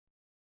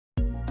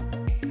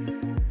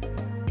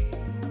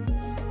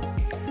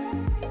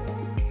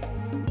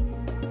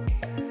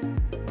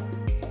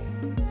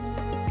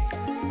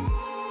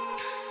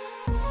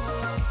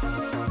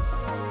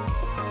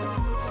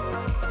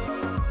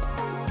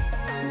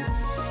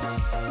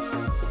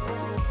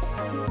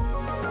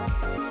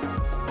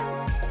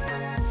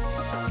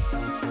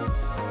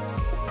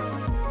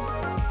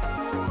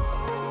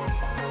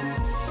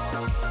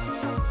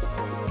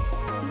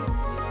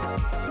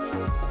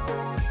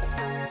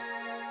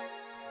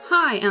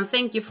Hi, and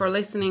thank you for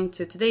listening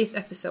to today's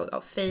episode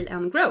of Fail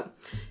and Grow.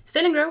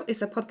 Fail and Grow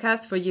is a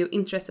podcast for you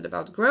interested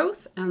about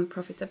growth and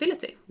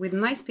profitability with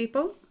nice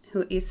people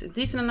who is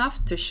decent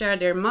enough to share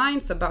their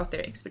minds about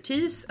their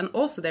expertise and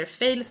also their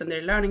fails and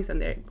their learnings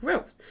and their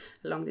growth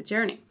along the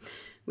journey.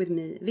 With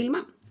me,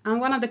 Vilma. I'm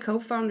one of the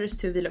co-founders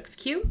to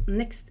VeloxQ,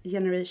 next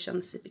generation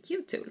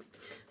CPQ tool.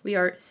 We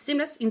are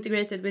seamless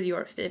integrated with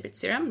your favorite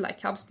CRM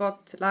like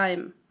HubSpot,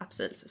 Lime,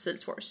 Upsales,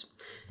 Salesforce.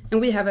 And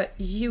we have a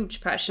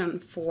huge passion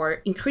for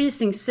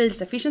increasing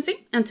sales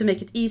efficiency and to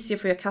make it easier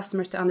for your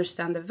customer to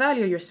understand the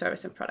value your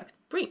service and product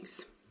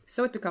brings.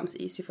 So it becomes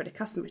easy for the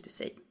customer to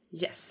say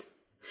yes.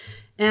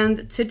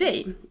 And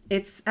today,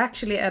 it's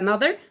actually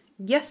another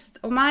guest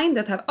of mine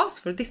that have asked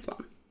for this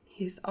one.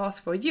 He's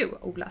asked for you,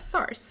 Ola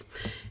Sars.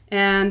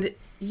 And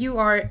you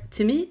are,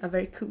 to me, a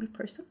very cool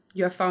person.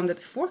 You have founded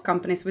 4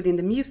 companies within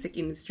the music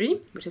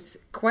industry, which is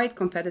quite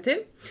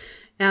competitive.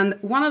 And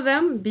one of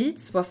them,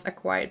 Beats, was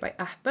acquired by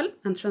Apple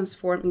and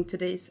transformed in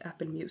today's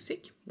Apple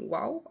Music.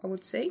 Wow, I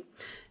would say.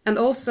 And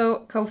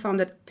also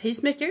co-founded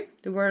Pacemaker,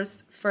 the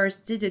world's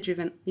first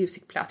DJ-driven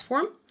music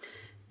platform.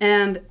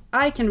 And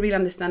I can really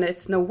understand that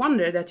it's no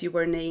wonder that you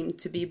were named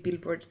to be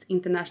Billboard's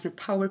International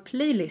Power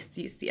Playlist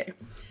this year.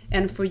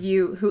 And for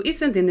you who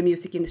isn't in the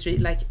music industry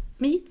like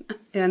me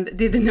and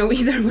didn't know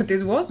either what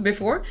this was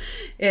before,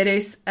 it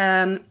is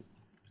a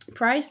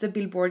prize that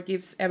Billboard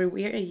gives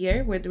every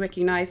year with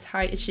recognize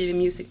high-achieving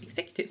music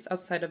executives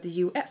outside of the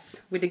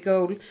US with the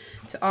goal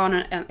to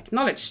honor and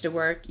acknowledge the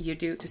work you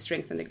do to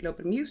strengthen the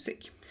global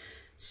music.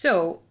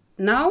 So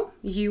now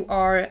you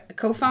are a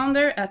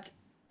co-founder at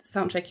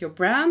Soundtrack Your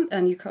Brand,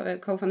 and you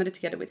co-founded it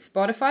together with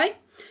Spotify.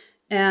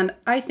 And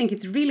I think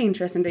it's really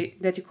interesting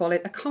that you call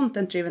it a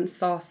content-driven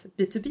SaaS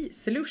B2B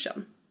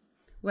solution.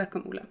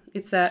 Welcome, Ola.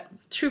 It's a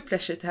true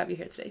pleasure to have you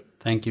here today.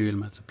 Thank you,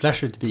 Vilma. It's a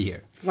pleasure to be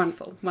here.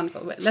 Wonderful,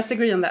 wonderful. Well, let's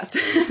agree on that.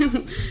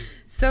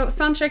 So,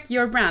 Soundtrack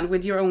Your Brand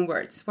with your own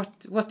words.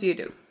 What do you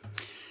do?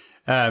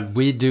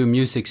 We do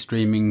music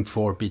streaming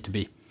for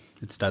B2B.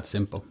 It's that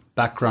simple.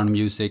 Background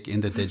music in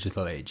the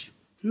digital age.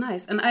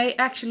 Nice. And I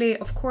actually,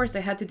 of course,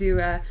 I had to do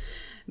a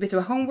bit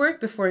of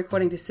homework before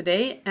recording this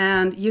today,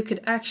 and you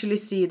could actually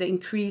see the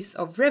increase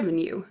of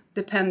revenue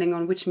depending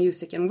on which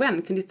music and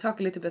when. Can you talk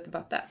a little bit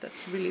about that?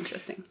 That's really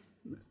interesting.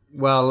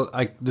 Well,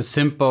 the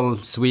simple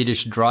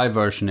Swedish dry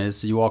version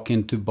is you walk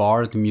into a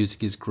bar, the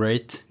music is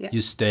great,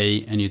 You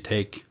stay and you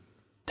take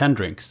 10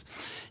 drinks.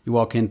 You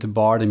walk into a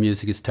bar, the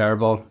music is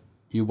terrible,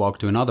 you walk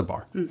to another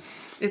bar.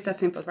 It's that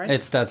simple, right?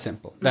 It's that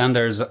simple. Then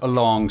there's a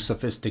long,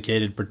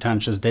 sophisticated,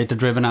 pretentious,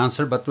 data-driven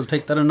answer, but we'll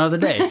take that another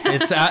day.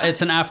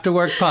 It's an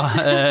after-work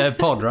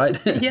pod, right?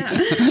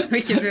 Yeah,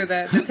 we can do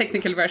the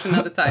technical version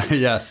another time.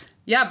 Yes.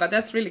 Yeah, but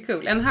that's really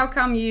cool. And how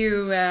come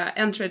you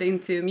entered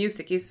into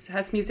music?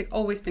 Has music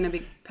always been a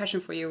big passion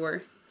for you,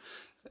 or?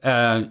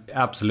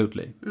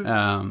 Absolutely.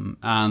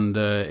 And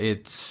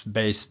it's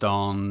based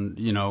on,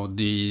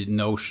 the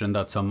notion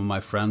that some of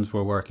my friends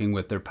were working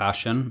with their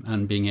passion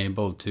and being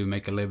able to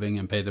make a living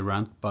and pay the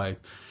rent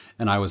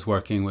and I was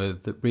working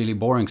with really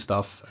boring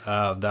stuff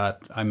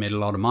that I made a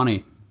lot of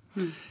money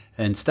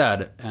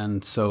instead.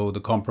 And so the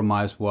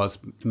compromise was,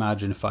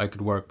 imagine if I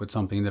could work with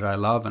something that I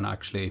love and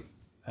actually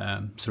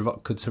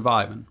could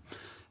survive.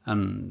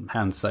 And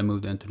hence I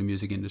moved into the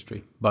music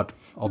industry. But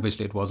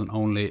obviously it wasn't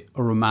only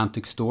a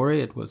romantic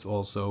story, it was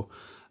also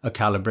a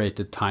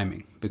calibrated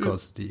timing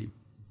because the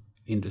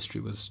industry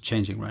was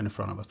changing right in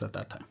front of us at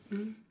that time.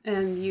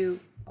 And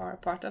you are a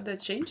part of that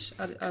change,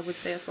 I would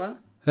say as well?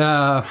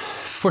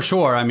 For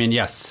sure. I mean,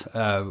 yes.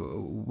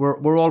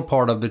 We're all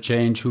part of the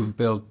change who've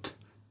built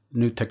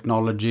new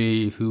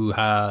technology, who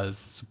has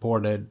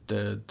supported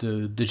the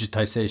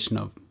digitization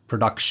of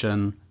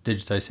production,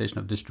 digitization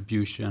of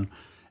distribution,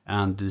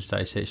 and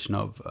digitization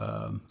of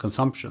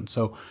consumption.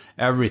 So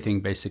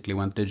everything basically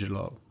went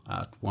digital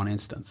at one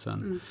instance.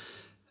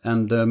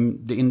 And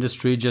the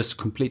industry just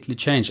completely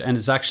changed. And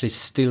it's actually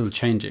still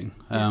changing.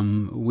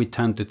 We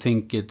tend to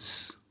think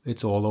it's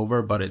all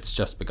over, but it's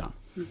just begun.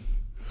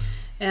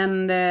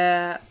 And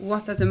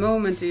what at the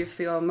moment do you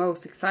feel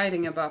most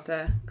exciting about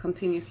the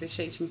continuously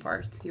changing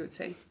part, you would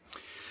say?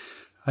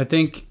 I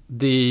think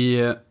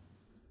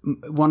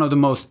one of the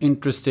most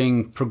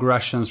interesting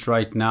progressions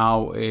right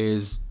now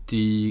is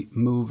the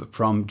move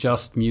from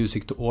just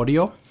music to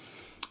audio.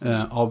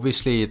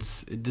 Obviously,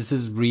 this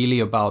is really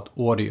about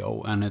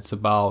audio, and it's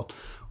about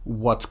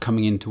what's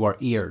coming into our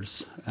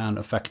ears and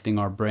affecting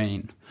our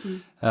brain.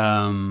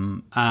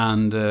 And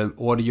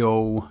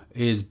audio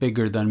is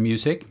bigger than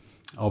music.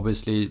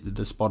 Obviously,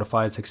 the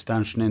Spotify's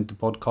extension into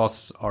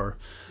podcasts are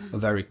a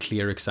very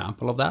clear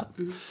example of that.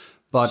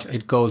 But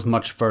it goes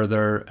much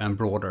further and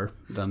broader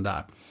than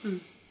that.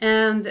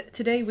 And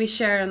today we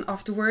share an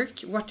after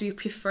work. What do you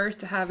prefer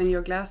to have in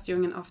your glass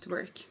during an after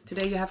work?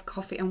 Today you have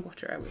coffee and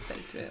water, I would say.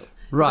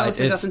 Right,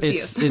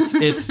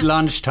 it's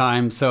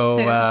lunchtime, so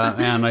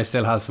and I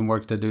still have some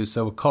work to do.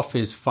 So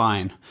coffee is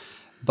fine,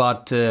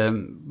 but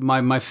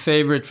my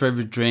favorite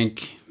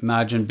drink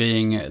Imagine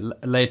being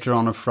later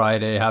on a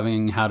Friday,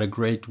 having had a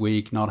great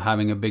week, not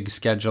having a big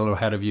schedule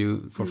ahead of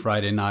you for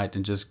Friday night,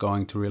 and just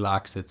going to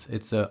relax.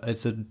 It's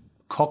a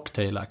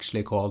cocktail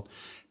actually called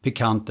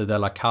Picante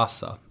della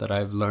Casa that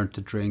I've learned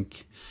to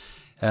drink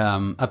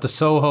at the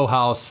Soho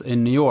House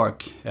in New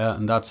York.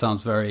 And that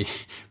sounds very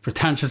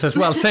pretentious as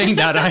well, saying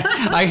that.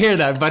 I hear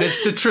that, but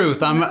it's the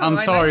truth. I'm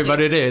sorry,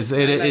 but it is.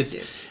 It's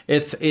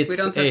we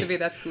don't have to be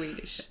that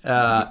Swedish.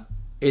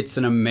 It's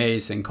an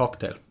amazing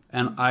cocktail.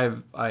 And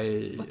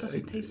what does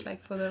it taste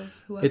like for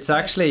those who are... It's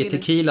actually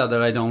tequila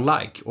that I don't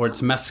like, or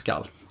it's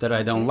mezcal that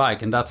I don't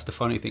like, and that's the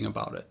funny thing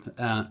about it.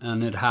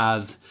 And it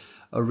has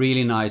a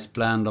really nice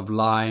blend of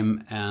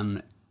lime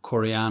and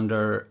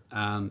coriander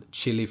and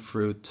chili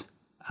fruit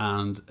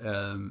and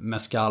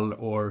mezcal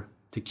or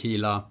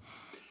tequila,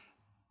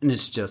 and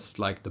it's just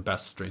like the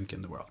best drink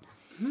in the world.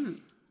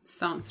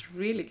 Sounds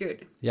really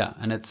good. Yeah,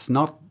 and it's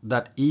not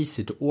that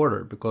easy to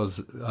order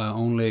because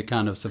only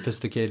kind of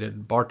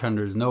sophisticated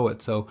bartenders know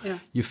it. So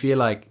you feel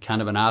like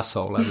kind of an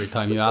asshole every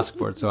time you ask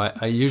for it. So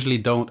I usually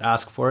don't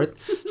ask for it.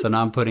 So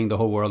now I'm putting the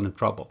whole world in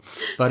trouble.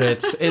 But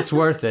it's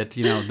worth it.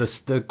 You know,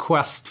 the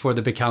quest for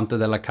the Picante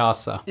della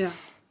Casa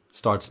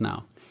starts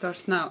now.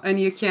 And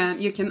you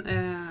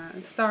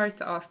can start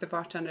to ask the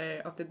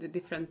bartender of the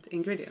different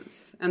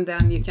ingredients, and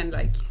then you can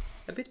like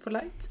a bit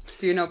polite.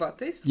 Do you know about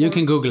this? You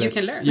can Google it. You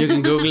can learn. You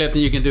can Google it,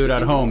 and you can do it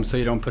at home, so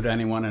you don't put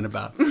anyone in a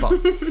bad spot.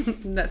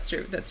 That's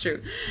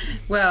true.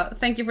 Well,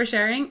 thank you for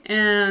sharing,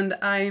 and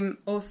I'm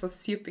also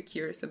super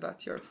curious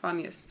about your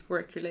funniest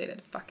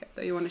work-related fuck-up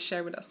that you want to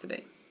share with us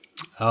today.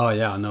 Oh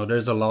yeah, no,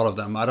 there's a lot of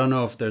them. I don't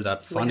know if they're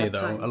that funny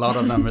though. A lot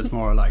of them is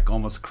more like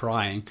almost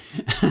crying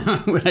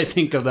when I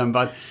think of them.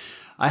 But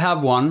I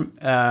have one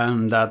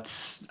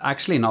that's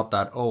actually not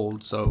that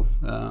old. So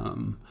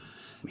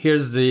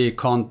here's the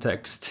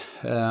context.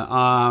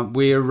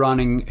 We're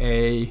running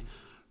a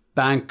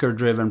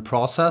banker-driven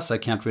process. I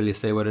can't really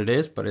say what it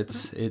is, but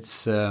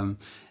it's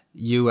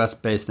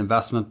US-based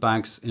investment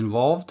banks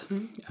involved,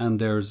 and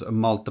there's a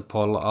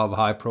multiple of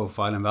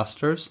high-profile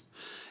investors.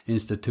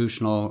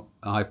 Institutional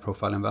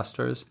high-profile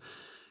investors.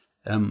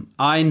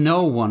 I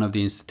know one of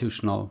the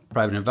institutional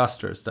private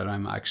investors that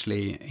I'm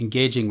actually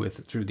engaging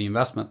with through the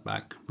investment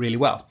bank really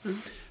well,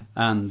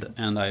 and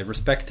I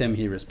respect him.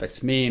 He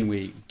respects me, and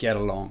we get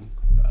along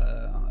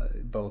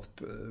both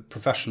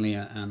professionally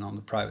and on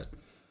the private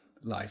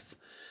life.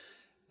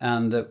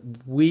 And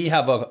we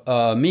have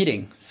a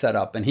meeting set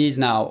up, and he's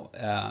now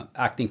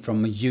acting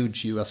from a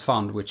huge US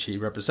fund which he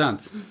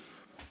represents.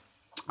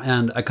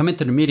 And I come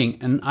into the meeting,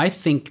 and I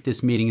think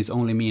this meeting is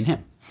only me and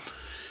him.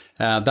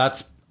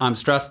 I'm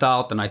stressed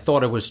out, and I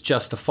thought it was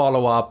just a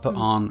follow-up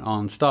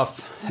on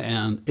stuff.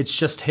 And it's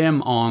just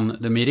him on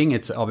the meeting.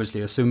 It's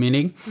obviously a Zoom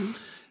meeting.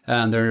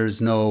 And there's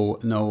no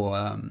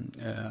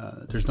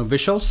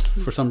visuals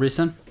for some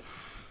reason.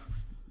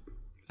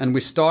 And we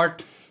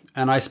start,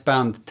 and I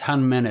spend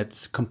 10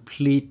 minutes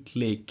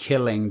completely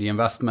killing the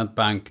investment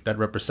bank that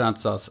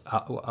represents us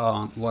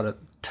on what a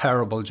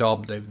terrible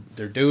job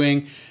they're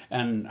doing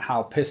and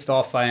how pissed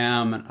off I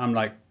am, and I'm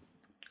like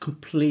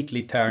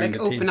completely tearing like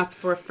the team. Open up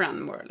for a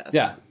friend, more or less.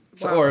 Yeah.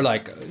 So, or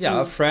like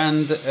a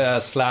friend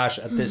slash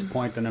at this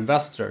point an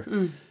investor,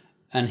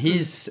 and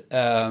he's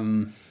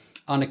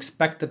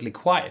unexpectedly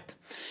quiet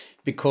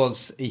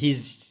because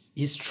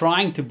he's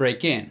trying to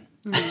break in,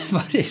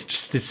 but it's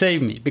just to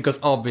save me because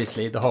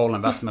obviously the whole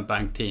investment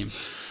bank team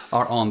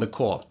are on the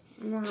call,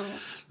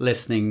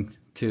 listening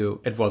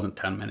to. It wasn't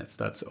 10 minutes.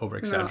 That's over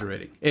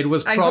exaggerating. No. It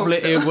was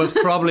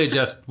probably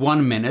just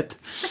 1 minute,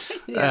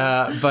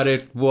 but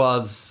it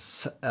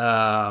was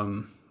a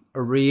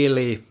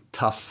really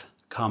tough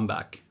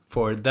comeback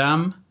for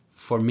them,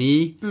 for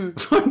me,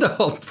 for the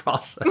whole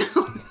process.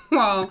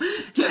 Wow.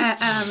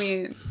 I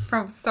mean,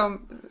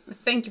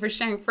 thank you for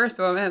sharing, first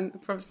of all, and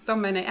from so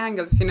many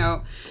angles, you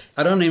know.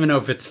 I don't even know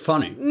if it's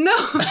funny. No,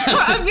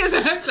 obviously.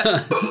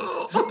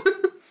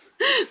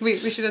 We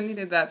should have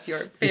needed that. Your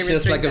favorite. It's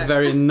just like a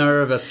very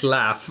nervous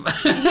laugh.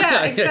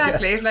 Yeah,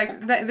 exactly. It's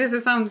like this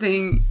is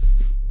something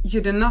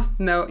you do not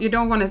know. You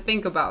don't want to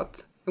think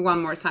about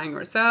one more time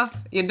yourself.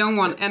 You don't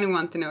want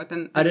anyone to know it.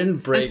 And I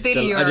didn't break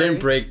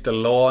the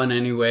law in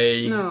any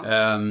way. No,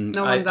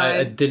 no one died.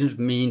 I didn't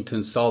mean to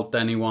insult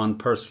anyone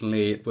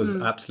personally. It was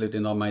absolutely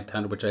not my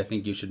intent, which I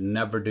think you should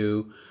never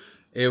do.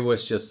 It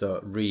was just a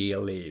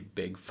really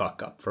big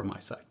fuck up from my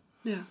side.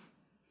 Yeah.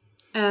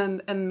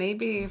 And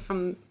maybe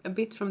from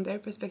their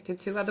perspective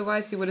too.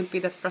 Otherwise, you wouldn't be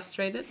that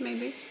frustrated,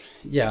 maybe.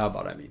 Yeah,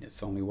 but I mean,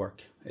 it's only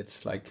work.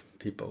 It's like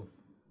people,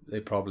 they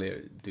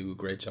probably do a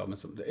great job. And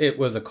something. It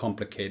was a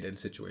complicated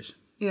situation.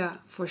 Yeah,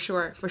 for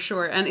sure.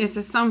 And is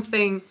it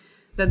something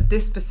that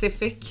this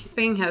specific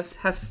thing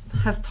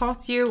has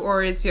taught you,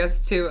 or is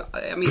just to,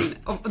 I mean,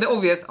 the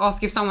obvious,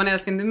 ask if someone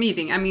else in the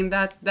meeting? I mean,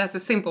 that's a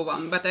simple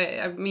one, but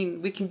I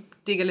mean, we can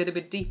dig a little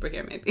bit deeper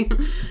here, maybe.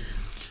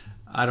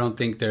 I don't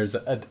think there's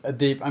a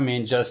deep, I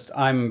mean, just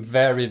I'm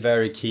very,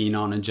 very keen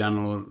on in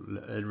general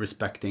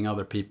respecting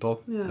other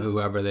people,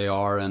 whoever they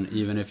are. And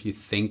even if you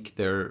think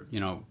they're, you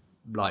know,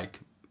 like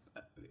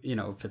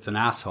if it's an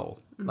asshole,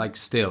 like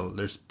still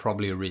there's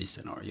probably a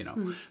reason, or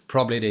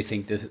probably they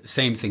think the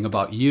same thing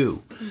about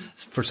you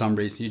for some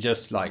reason. You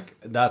just like,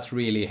 that's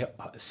really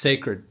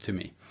sacred to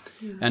me.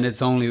 And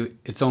it's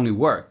only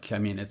work. I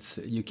mean,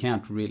 you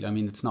can't really, I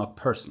mean, it's not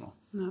personal.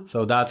 No.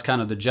 So that's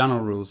kind of the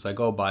general rules I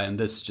go by, and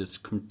this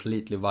just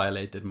completely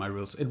violated my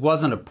rules. It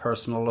wasn't a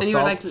personal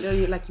assault. And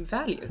you're like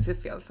values, it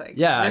feels like.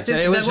 Yeah,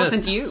 that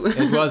wasn't you.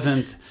 It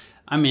wasn't.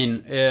 I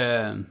mean,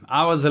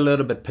 I was a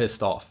little bit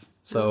pissed off,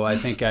 so I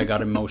think I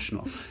got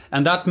emotional,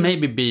 and that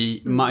might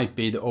be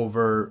the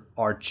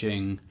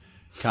overarching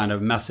kind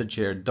of message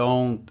here.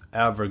 Don't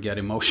ever get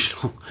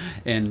emotional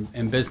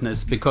in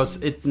business,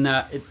 because it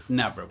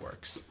never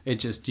works. It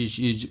just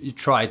you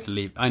try to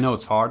leave. I know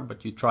it's hard,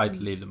 but you try to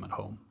leave them at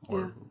home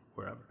or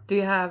wherever. Do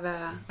you have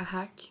a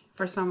hack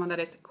for someone that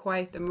is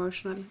quite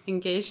emotional,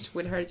 engaged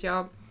with her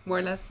job more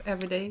or less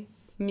every day?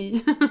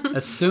 Me.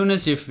 As soon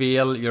as you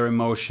feel your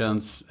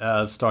emotions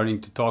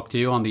starting to talk to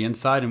you on the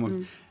inside,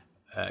 and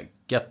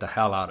get the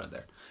hell out of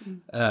there.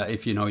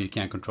 If you know you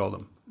can't control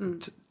them.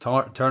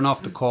 Turn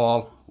off the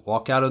call.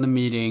 Walk out of the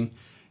meeting,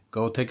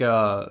 go take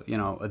a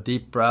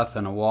deep breath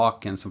and a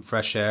walk and some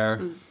fresh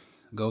air.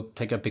 Go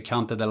take a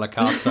picante de la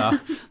casa.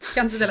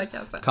 Picante de la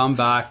casa. Come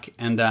back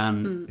and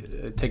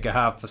then take a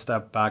half a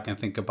step back and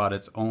think about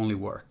it's only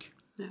work.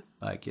 Yeah.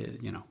 Like,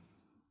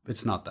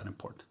 it's not that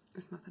important.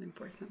 It's not that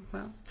important.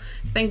 Well,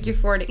 thank you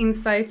for the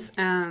insights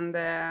and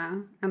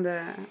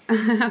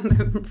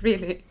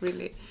really,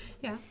 really,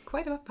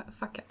 quite a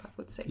fuck up, I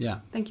would say. Yeah.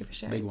 Thank you for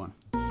sharing. Big one.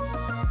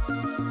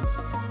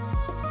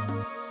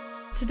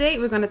 Today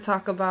we're going to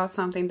talk about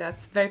something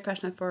that's very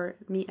passionate for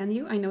me and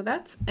you. I know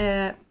that.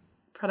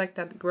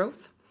 Product-led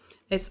growth.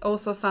 It's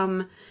also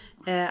some,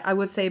 I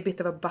would say, a bit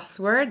of a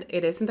buzzword.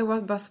 It isn't a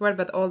buzzword,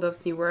 but all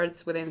those new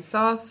words within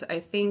SaaS, I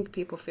think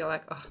people feel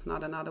like, oh,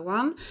 not another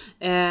one.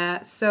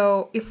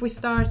 So if we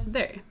start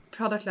there,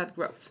 product-led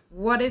growth.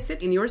 What is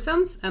it in your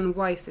sense, and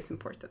why is this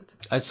important?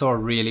 I saw a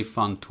really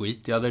fun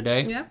tweet the other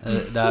day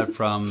that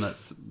from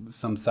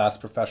some SaaS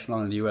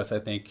professional in the US, I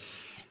think.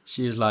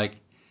 She was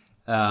like,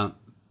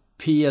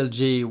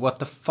 PLG, what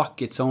the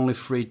fuck? It's only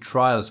free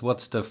trials.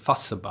 What's the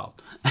fuss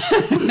about?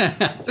 And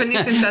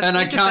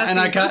I kind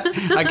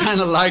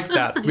of like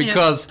that,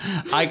 because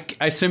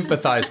I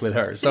sympathize with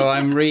her. So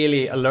I'm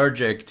really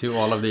allergic to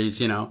all of these,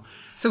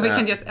 So we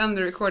can just end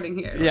the recording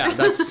here. Yeah,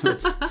 that's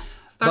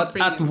but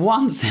at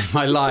once in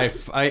my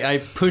life,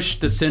 I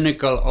pushed the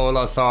cynical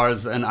Ola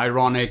SARS and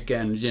ironic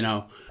and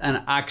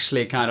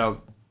actually kind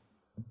of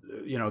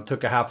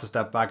took a half a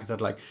step back and said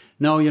like,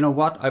 no, you know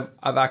what?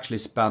 I've actually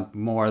spent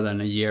more than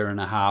a year and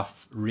a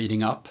half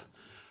reading up,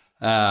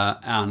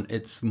 and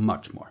it's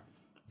much more.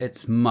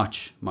 It's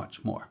much,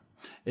 much more.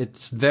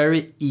 It's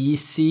very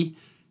easy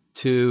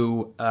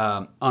to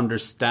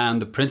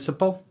understand the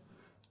principle,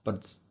 but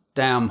it's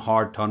damn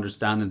hard to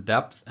understand in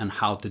depth and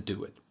how to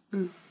do it,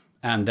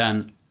 and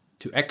then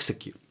to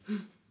execute.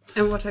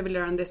 And what have you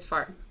learned this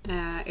far?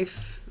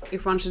 If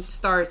one should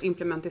start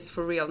implement this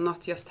for real,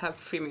 not just have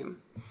freemium.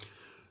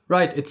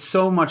 Right, it's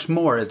so much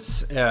more.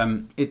 It's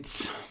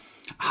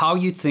how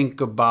you think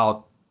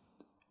about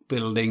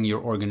building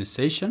your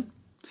organization,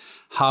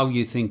 how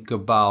you think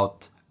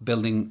about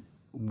building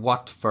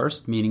what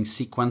first, meaning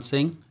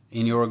sequencing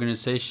in your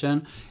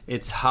organization.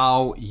 It's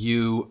how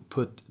you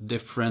put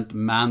different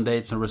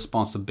mandates and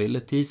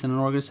responsibilities in an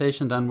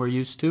organization than we're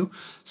used to.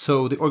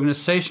 So the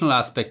organizational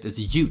aspect is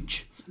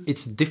huge.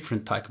 It's a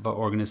different type of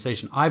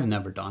organization. I've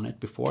never done it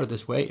before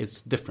this way. It's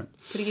different.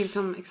 Could you give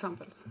some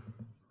examples?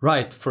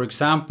 Right. For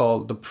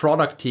example, the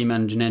product team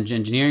and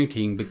engineering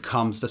team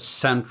becomes the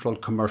central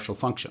commercial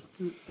function.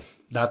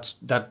 That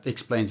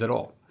explains it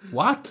all.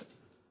 What?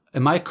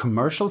 Am I a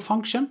commercial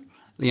function?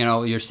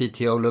 Your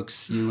CTO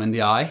looks you in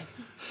the eye.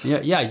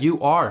 Yeah, you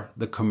are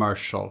the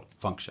commercial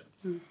function.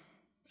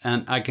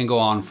 And I can go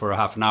on for a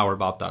half an hour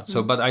about that.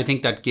 So, but I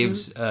think that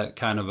gives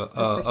kind of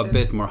a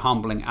bit more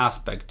humbling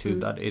aspect to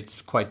that.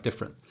 It's quite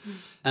different.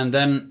 And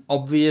then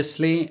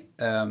obviously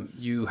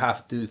you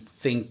have to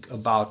think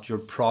about your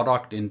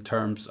product in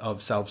terms of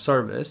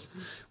self-service,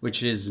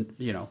 which is,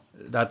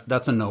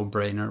 that's a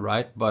no-brainer,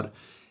 right? But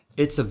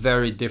it's a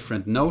very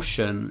different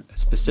notion,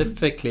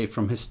 specifically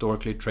from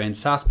historically trained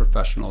SaaS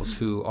professionals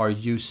who are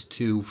used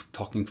to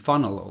talking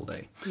funnel all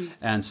day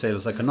and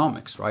sales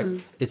economics, right?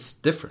 It's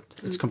different.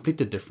 It's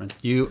completely different.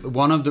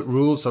 One of the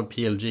rules of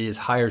PLG is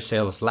hire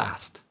sales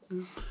last.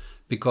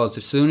 Because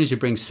as soon as you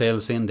bring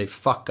sales in, they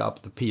fuck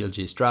up the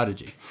PLG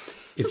strategy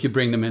if you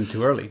bring them in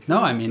too early. No,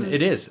 I mean,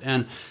 it is.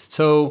 And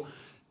so,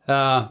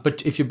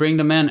 but if you bring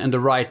them in the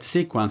right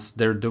sequence,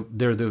 they're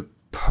the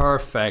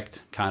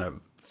perfect kind of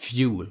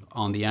fuel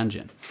on the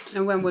engine.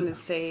 And when would it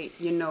say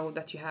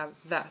that you have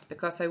that?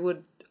 Because I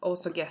would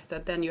also guess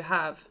that then you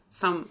have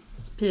some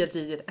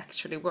PLG that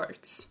actually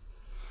works.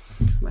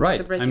 Right.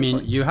 I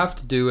mean, you have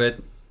to do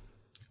it.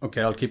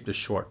 Okay, I'll keep this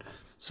short.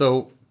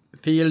 So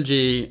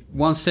PLG,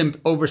 one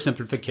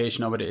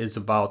oversimplification of it is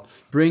about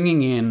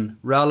bringing in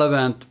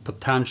relevant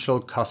potential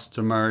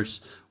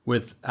customers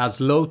with as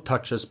low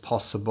touch as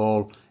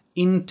possible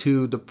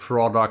into the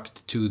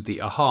product to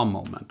the aha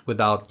moment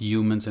without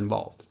humans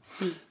involved.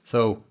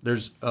 So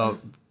there's a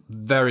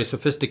very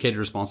sophisticated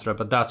response to that,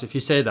 but that's if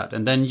you say that,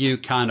 and then you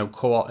kind of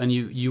call and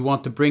you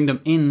want to bring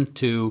them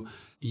into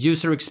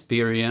user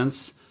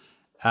experience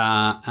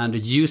and a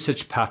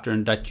usage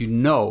pattern that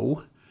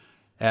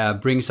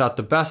brings out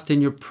the best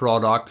in your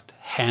product,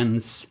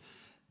 hence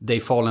they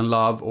fall in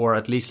love or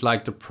at least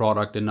like the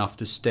product enough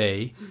to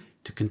stay,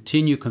 to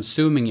continue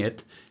consuming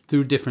it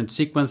through different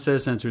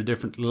sequences and through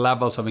different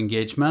levels of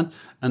engagement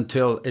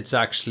until it's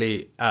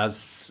actually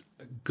as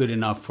good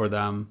enough for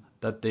them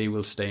that they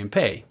will stay and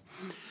pay.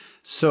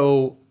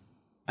 So,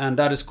 and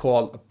that is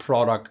called a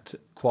product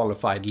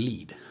qualified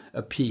lead,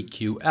 a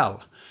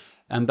PQL.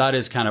 And that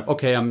is kind of,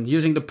 okay, I'm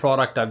using the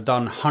product, I've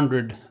done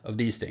 100 of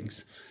these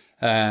things.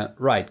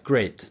 Right,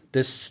 great.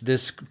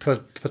 This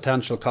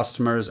potential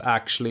customer is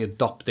actually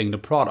adopting the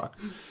product.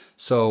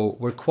 So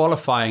we're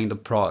qualifying the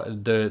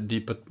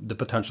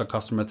potential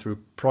customer through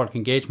product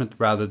engagement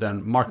rather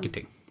than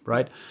marketing,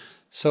 right?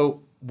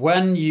 So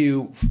when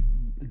you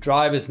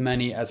drive as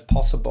many as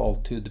possible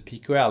to the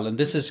PQL, and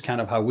this is kind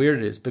of how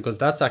weird it is because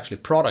that's actually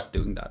product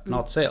doing that,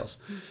 not sales.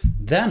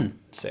 Then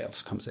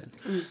sales comes in.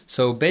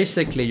 So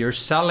basically you're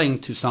selling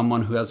to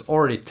someone who has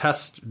already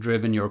test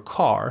driven your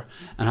car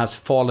and has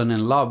fallen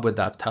in love with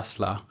that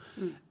Tesla.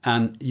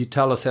 And you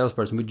tell a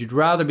salesperson, would you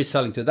rather be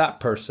selling to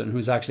that person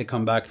who's actually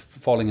come back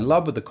falling in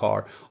love with the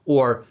car,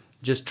 or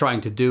just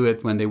trying to do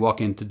it when they walk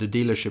into the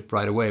dealership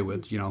right away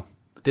with,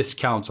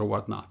 discounts or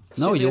whatnot?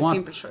 No, you want a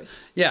simple choice.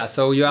 Yeah,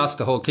 so you ask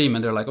the whole team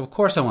and they're like, of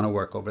course I want to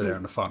work over there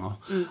in the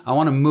funnel. I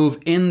want to move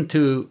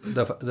into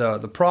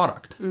the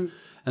product.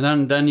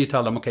 And then you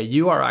tell them, okay,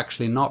 you are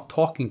actually not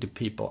talking to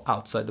people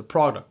outside the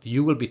product.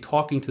 You will be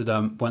talking to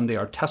them when they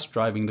are test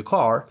driving the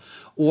car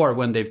or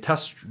when they've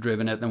test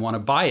driven it and want to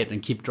buy it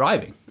and keep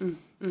driving.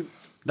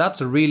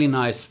 That's a really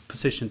nice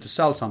position to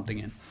sell something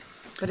in.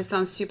 But it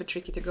sounds super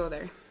tricky to go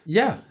there.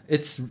 Yeah,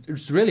 it's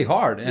really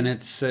hard, and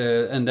it's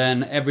and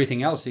then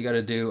everything else you got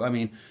to do. I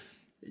mean,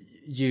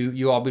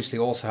 you obviously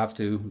also have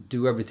to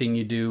do everything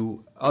you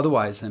do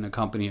otherwise in a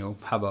company. You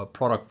have a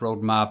product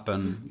roadmap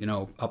and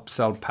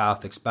upsell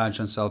path,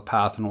 expansion sell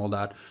path, and all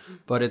that.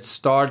 But it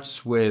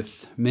starts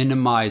with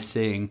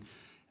minimizing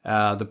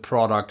the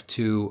product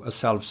to a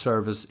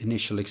self-service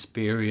initial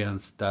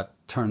experience that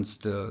turns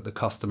the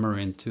customer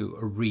into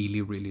a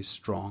really, really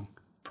strong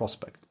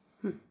prospect.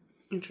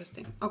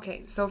 Interesting.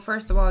 Okay, so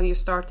first of all, you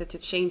started to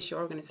change your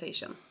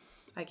organization,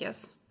 I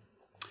guess.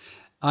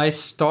 I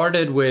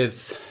started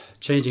with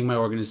changing my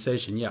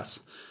organization,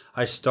 yes.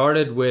 I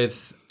started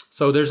with...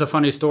 So there's a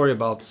funny story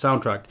about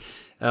Soundtrack.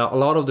 A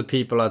lot of the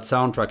people at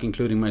Soundtrack,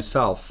 including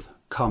myself,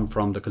 come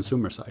from the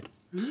consumer side.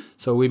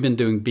 So we've been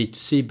doing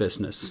B2C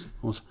business.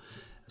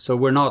 So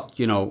we're not,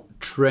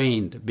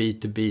 trained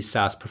B2B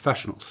SaaS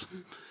professionals.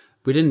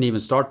 We didn't even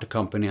start the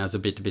company as a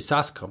B2B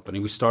SaaS company.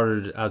 We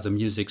started as a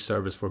music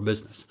service for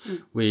business.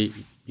 We,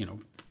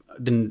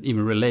 didn't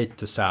even relate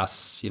to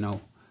SaaS,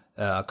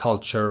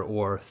 culture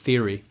or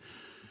theory.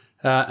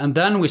 And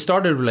then we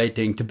started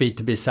relating to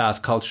B2B SaaS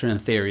culture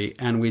and theory,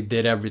 and we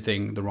did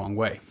everything the wrong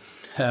way.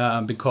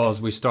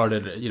 Because we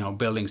started,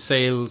 building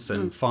sales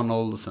and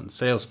funnels and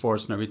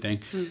Salesforce and everything.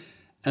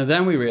 And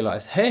then we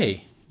realized,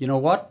 hey, you know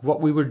what?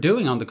 What we were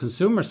doing on the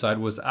consumer side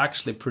was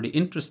actually pretty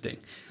interesting.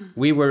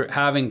 We were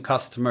having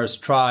customers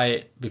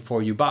try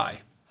before you buy.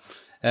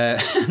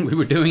 We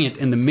were doing it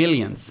in the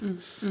millions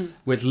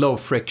with low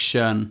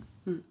friction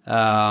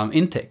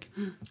intake.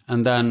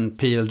 And then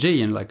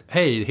PLG and like,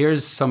 hey,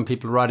 here's some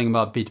people writing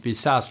about B2B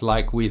SaaS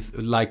like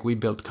we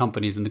built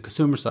companies in the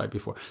consumer side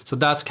before. So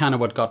that's kind of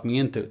what got me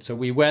into it. So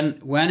we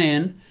went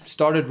in,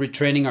 started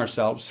retraining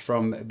ourselves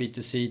from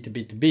B2C to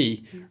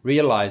B2B,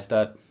 realized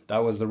that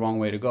was the wrong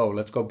way to go.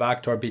 Let's go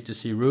back to our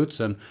B2C roots,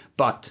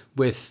 but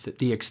with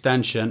the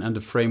extension and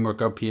the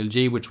framework of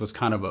PLG, which was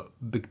kind of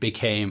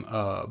became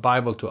a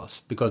Bible to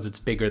us because it's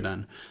bigger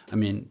than,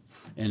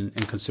 in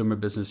consumer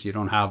business, you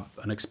don't have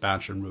an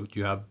expansion route.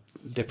 You have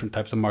different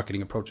types of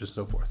marketing approaches and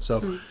so forth.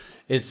 So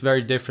it's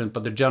very different,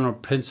 but the general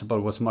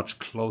principle was much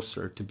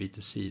closer to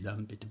B2C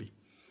than B2B.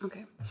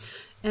 Okay.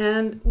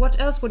 And what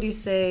else would you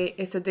say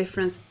is a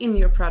difference in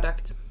your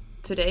product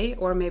today,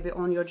 or maybe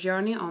on your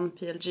journey on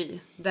PLG,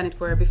 than it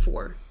were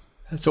before?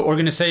 So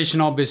organization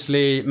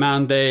obviously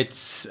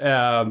mandates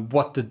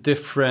what the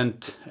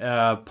different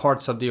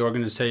parts of the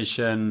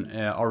organization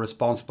are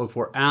responsible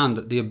for,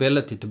 and the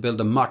ability to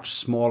build a much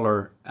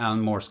smaller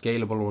and more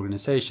scalable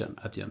organization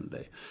at the end of the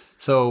day.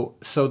 So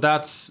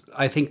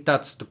I think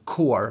that's the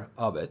core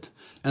of it.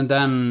 And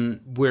then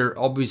we're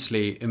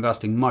obviously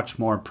investing much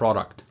more in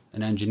product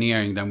and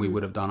engineering than we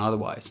would have done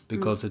otherwise,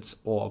 because it's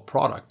all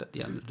product at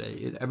the end of the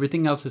day.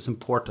 Everything else is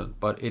important,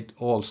 but it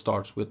all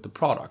starts with the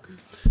product.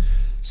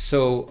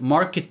 So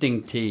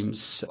marketing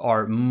teams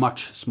are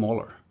much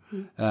smaller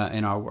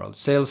in our world.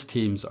 Sales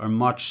teams are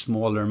much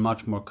smaller,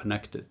 much more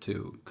connected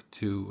to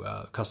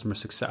customer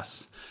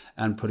success,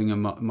 and putting a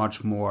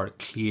much more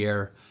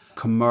clear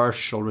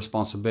commercial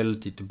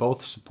responsibility to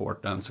both support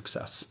and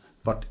success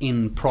but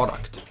in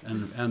product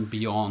and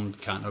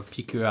beyond kind of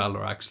PQL,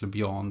 or actually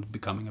beyond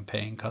becoming a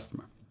paying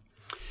customer.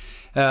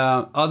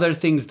 Other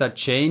things that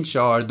change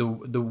are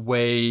the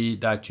way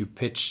that you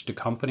pitch the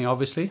company,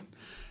 obviously,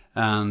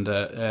 and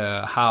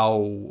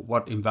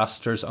what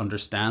investors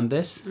understand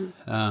this.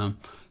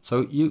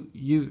 So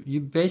you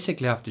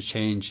basically have to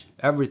change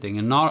everything,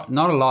 and not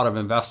a lot of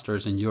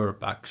investors in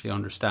Europe actually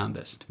understand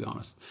this, to be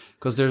honest,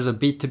 because there's a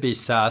B2B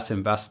SaaS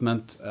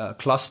investment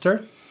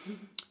cluster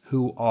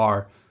who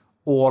are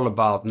all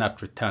about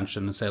net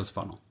retention and sales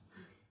funnel.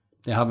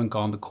 They haven't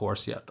gone the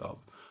course yet of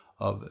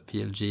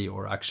PLG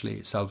or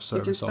actually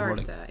self-service. You can start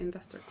onboarding. the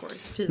investor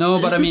course. PLG.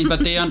 No, but I mean,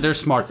 they're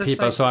smart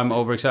people, so I'm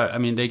overexcited. I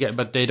mean, they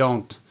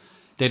don't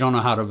know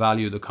how to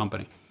value the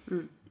company.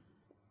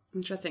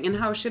 Interesting. And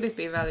how should it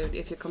be valued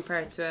if you compare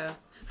it to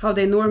how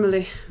they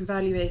normally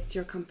evaluate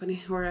your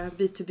company, or a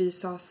B2B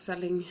SaaS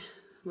selling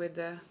with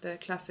the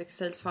classic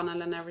sales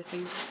funnel and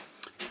everything?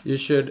 You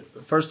should,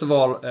 first of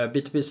all,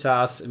 B2B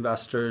SaaS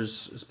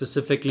investors,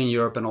 specifically in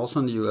Europe and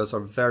also in the US, are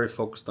very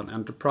focused on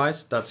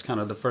enterprise. That's kind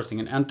of the first thing.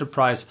 In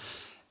enterprise,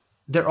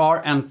 there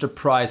are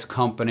enterprise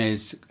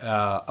companies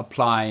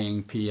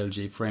applying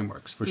PLG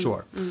frameworks, for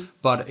sure.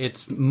 But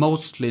it's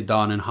mostly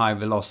done in high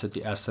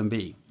velocity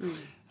SMB.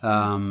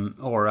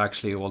 Or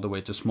actually all the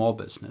way to small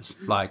business,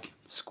 like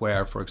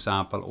Square, for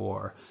example,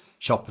 or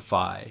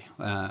Shopify,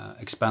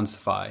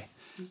 Expensify,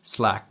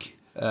 Slack.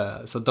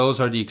 So those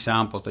are the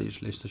examples that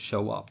usually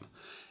show up.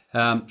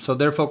 So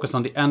they're focused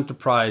on the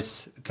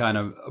enterprise kind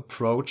of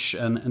approach,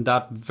 and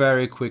that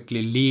very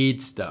quickly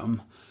leads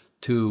them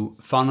to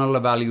funnel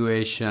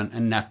evaluation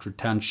and net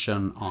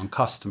retention on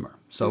customer.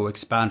 So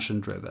expansion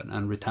driven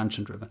and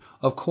retention driven.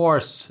 Of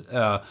course,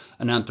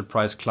 an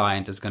enterprise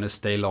client is going to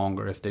stay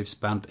longer if they've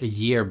spent a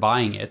year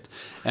buying it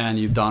and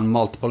you've done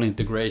multiple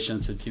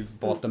integrations if you've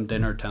bought them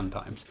dinner 10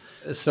 times.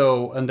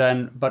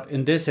 But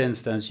in this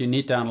instance, you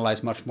need to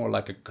analyze much more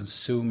like a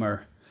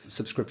consumer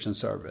subscription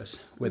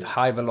service with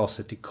high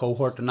velocity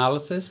cohort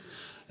analysis,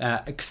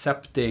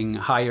 accepting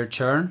higher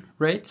churn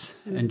rates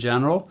in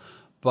general,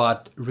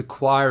 but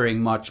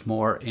requiring much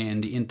more in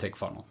the intake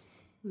funnel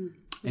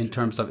in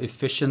terms of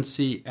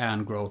efficiency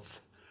and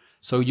growth.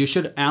 So you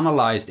should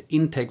analyze the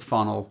intake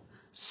funnel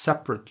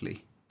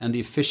separately and the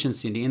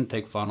efficiency in the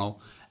intake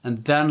funnel,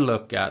 and then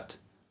look at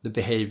the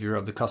behavior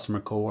of the customer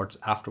cohorts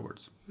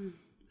afterwards.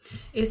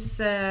 Is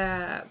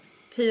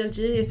PLG,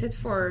 is it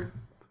for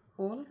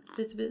all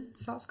B2B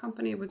SaaS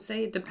company, you would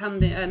say,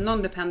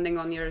 non-depending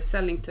on your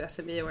selling to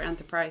SMB or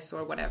enterprise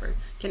or whatever?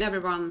 Can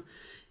everyone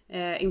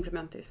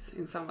implement this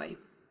in some way?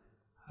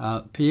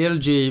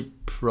 PLG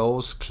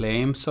pros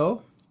claim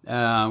so.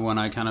 When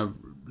I kind of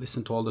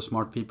listen to all the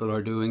smart people who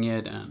are doing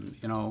it, and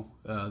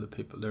the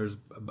people, there's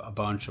a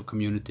bunch of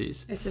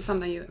communities. Is this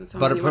something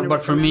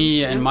But for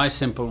me, in my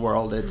simple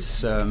world,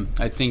 it's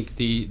I think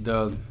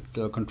the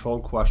control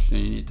question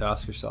you need to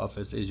ask yourself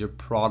is your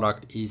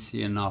product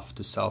easy enough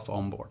to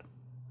self-onboard?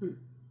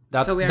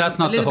 That's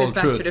not the whole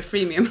truth. A little bit back to the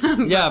freemium.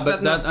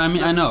 but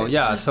I know.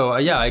 Yeah. So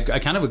I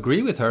kind of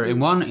agree with her in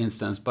one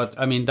instance, but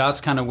I mean,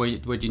 that's kind of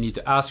what you need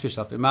to ask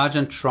yourself.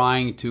 Imagine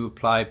trying to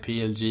apply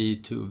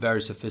PLG to a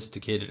very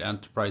sophisticated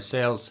enterprise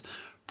sales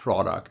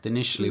product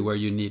initially, where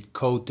you need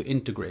code to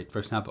integrate. For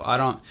example,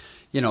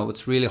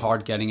 it's really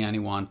hard getting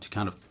anyone to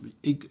kind of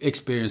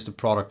experience the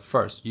product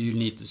first. You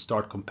need to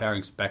start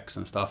comparing specs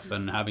and stuff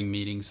and having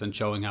meetings and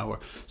showing how.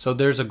 So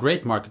there's a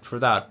great market for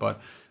that,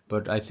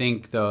 But I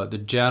think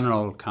the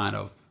general kind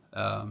of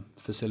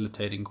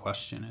facilitating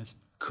question is,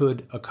 could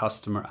a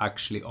customer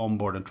actually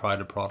onboard and try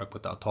the product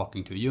without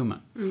talking to a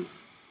human?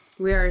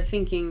 We are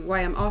thinking,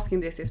 why I'm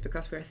asking this is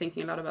because we are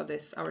thinking a lot about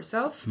this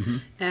ourselves.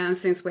 And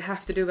since we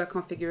have to do a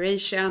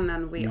configuration,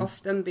 and we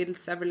often build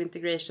several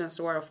integrations,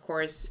 or of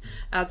course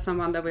add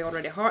someone that we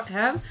already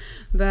have.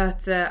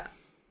 But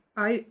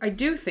I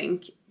do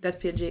think that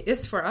PLG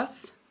is for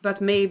us. But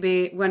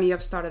maybe when you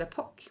have started a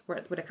POC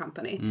with a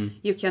company,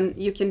 you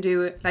can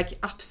do like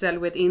upsell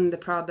within the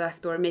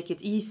product, or make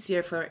it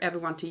easier for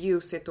everyone to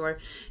use it, or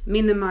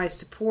minimize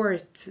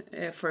support,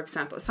 for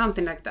example,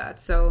 something like that.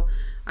 So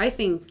I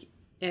think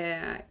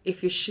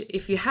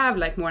if you have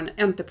like more an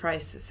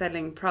enterprise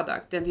selling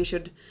product, then you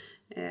should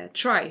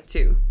try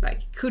to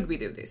could we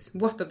do this?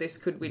 What of this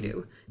could we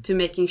do to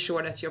making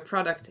sure that your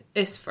product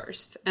is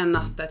first, and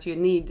not that you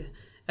need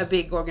a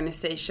big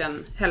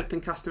organization helping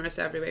customers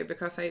everywhere,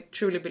 because I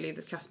truly believe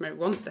that customer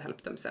wants to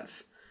help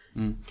themselves.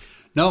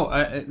 No,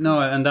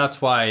 and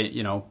that's why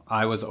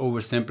I was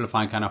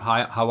oversimplifying kind of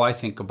how I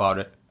think about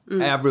it.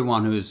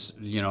 Everyone who's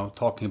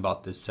talking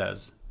about this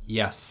says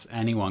yes,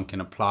 anyone can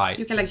apply.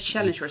 You can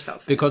challenge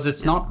yourself, because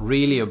it's not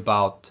really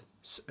about.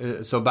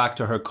 So back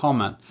to her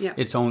comment,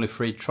 it's only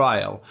free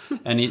trial,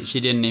 and she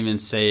didn't even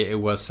say it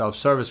was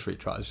self-service free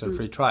trial. It's a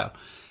free trial,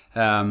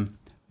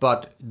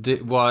 but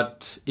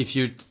what if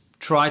you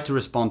try to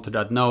respond to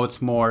that. No,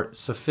 it's more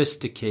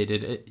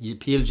sophisticated.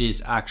 PLG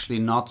is actually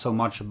not so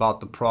much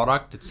about the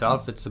product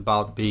itself. It's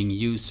about being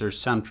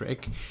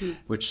user-centric,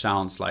 which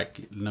sounds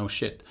like no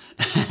shit.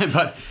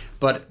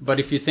 but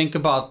if you think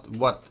about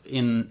what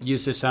in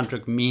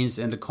user-centric means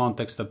in the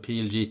context of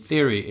PLG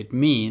theory, it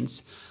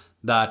means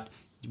that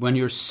when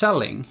you're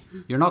selling,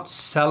 you're not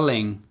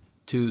selling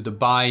to the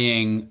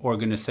buying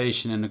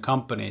organization in the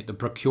company, the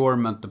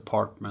procurement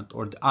department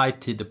or the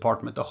IT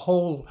department. The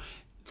whole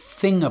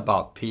thing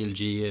about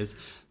PLG is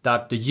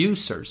that the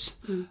users,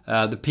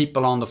 the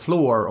people on the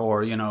floor,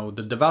 or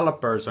the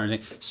developers or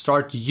anything,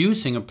 start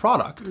using a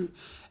product,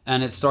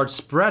 and it starts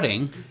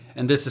spreading.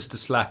 And this is the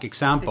Slack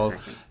example.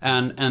 Exactly.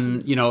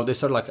 And they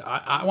sort of like,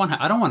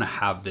 I don't want to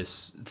have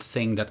this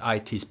thing that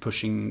IT is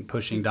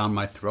pushing down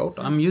my throat.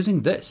 I'm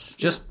using this.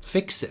 Just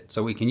fix it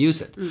so we can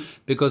use it,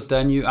 because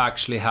then you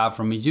actually have,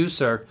 from a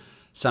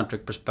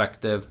user-centric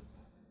perspective,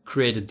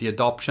 created the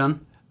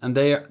adoption. And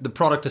the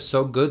product is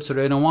so good, so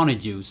they don't want to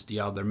use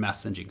the other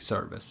messaging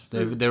service.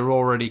 They're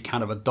already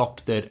kind of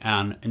adopted,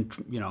 and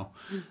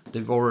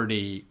they've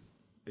already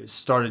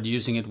started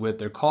using it with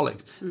their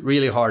colleagues.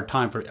 Really hard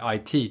time for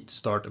IT to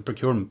start a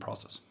procurement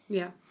process.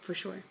 Yeah, for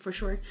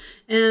sure.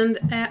 And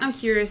I'm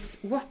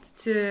curious,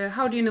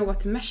 how do you know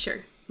what to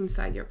measure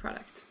inside your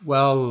product?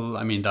 Well,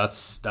 I mean,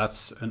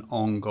 that's an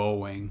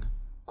ongoing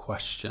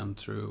question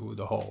through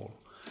the whole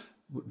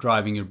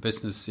driving your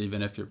business,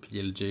 even if you're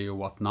PLG or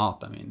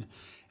whatnot. I mean.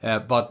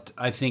 But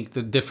I think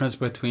the difference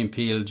between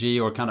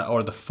PLG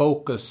or the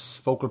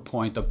focal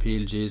point of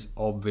PLG is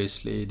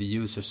obviously the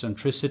user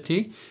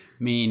centricity,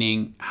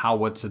 meaning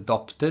how it's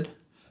adopted,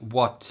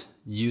 what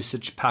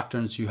usage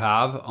patterns you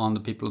have on the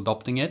people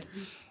adopting it,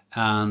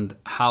 and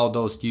how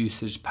those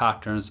usage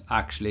patterns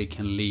actually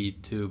can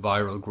lead to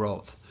viral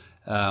growth,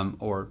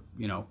 or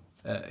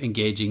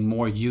engaging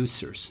more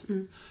users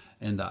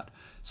in that.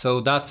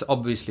 So that's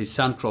obviously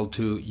central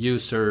to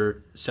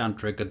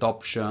user-centric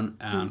adoption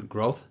and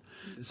growth.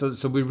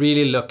 So we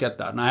really look at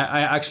that. And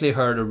I actually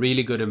heard a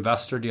really good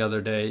investor the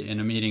other day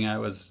in a meeting. I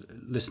was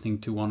listening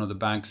to one of the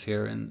banks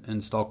here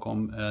in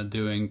Stockholm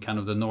doing kind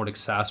of the Nordic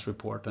SaaS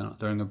report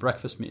during a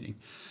breakfast meeting.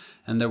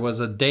 And there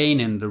was a Dane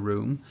in the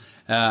room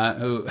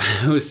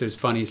who was just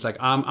funny. He's like,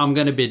 I'm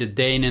going to be the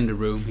Dane in the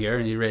room here.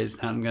 And he raised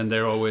his hand, and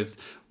they're always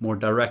more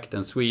direct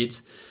than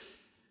Swedes.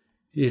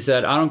 He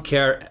said, I don't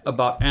care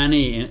about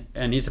any,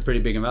 and he's a pretty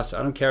big investor,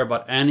 I don't care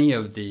about any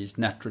of these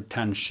net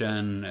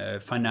retention,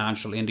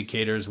 financial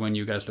indicators when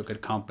you guys look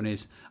at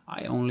companies.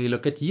 I only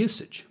look at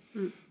usage.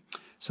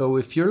 So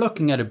if you're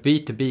looking at a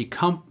B2B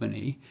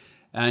company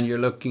and you're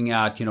looking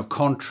at,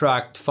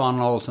 contract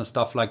funnels and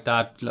stuff like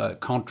that, like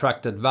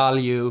contracted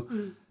value,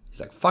 he's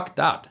like, fuck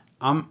that.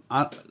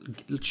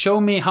 Show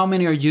me how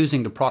many are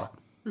using the product.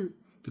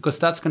 Because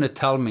that's going to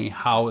tell me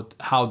how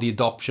the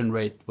adoption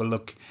rate will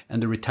look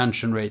and the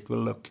retention rate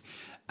will look,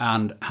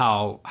 and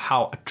how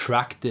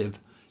attractive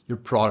your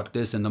product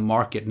is in the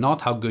market. Not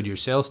how good your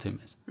sales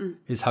team is.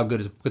 Is how good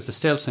it is. Because the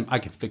sales team I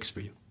can fix for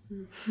you,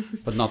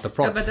 but not the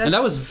product. And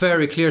that was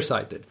very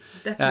clear-sighted.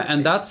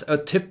 And that's a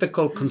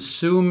typical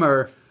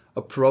consumer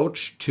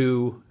approach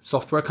to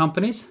software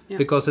companies,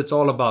 because it's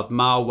all about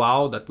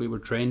wow that we were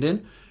trained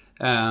in.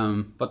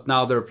 But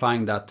now they're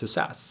applying that to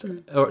SaaS, to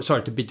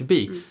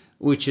B2B.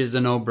 Which is a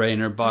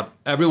no-brainer, but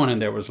everyone in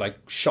there was like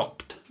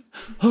shocked.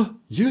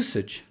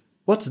 Usage?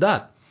 What's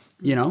that?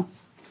 And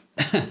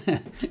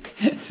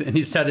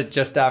he said it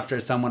just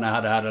after someone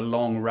had a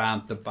long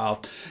rant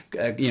about,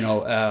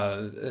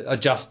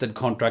 adjusted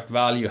contract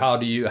value. How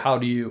do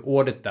you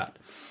audit that?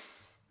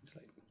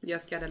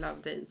 Just gotta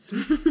love Danes.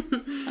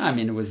 I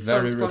mean, it was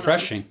very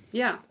refreshing.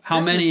 Yeah. How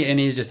many? And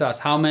he just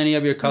asked, how many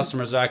of your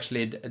customers are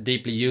actually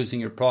deeply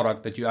using your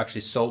product that you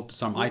actually sold to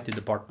some IT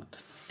department?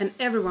 And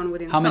everyone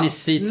within how many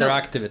seats knows, are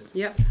active?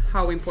 Yeah,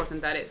 how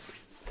important that is.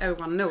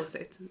 Everyone knows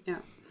it. Yeah,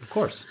 of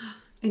course.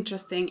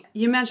 Interesting.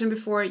 You mentioned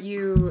before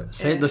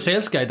the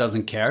sales guy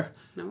doesn't care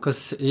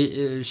because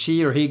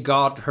she or he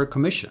got her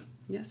commission.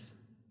 Yes,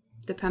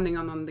 depending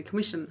on the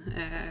commission.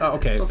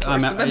 Okay, course,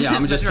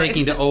 I'm just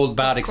taking the old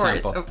bad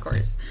example. Of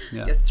course.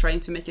 Yeah. Just trying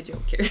to make a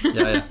joke here.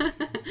 Yeah.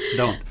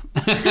 Don't.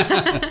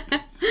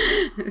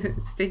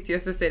 Stick to your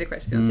society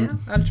questions. Yeah,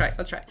 I'll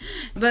try.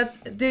 But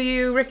do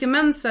you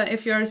recommend,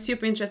 if you're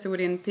super interested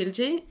within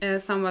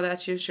PLG, someone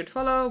that you should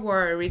follow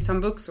or read some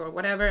books or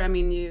whatever? I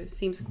mean, you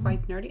seems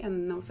quite nerdy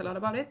and knows a lot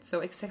about it.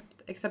 So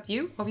except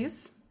you,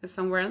 obvious,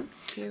 somewhere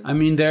else. I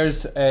mean,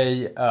 there's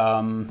a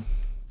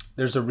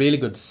really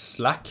good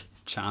Slack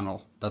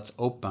channel that's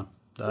open.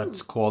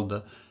 That's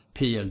called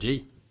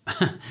PLG,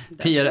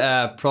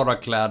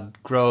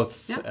 product-led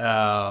growth.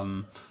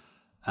 Yeah.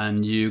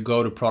 And you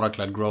go to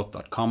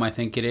productledgrowth.com, I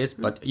think it is,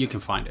 but you can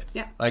find it.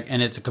 Yeah.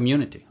 And it's a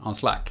community on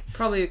Slack.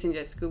 Probably you can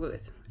just Google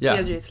it. Yeah.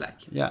 PLG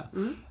Slack. Yeah.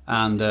 Mm-hmm.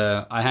 And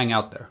I hang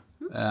out there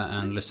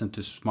and listen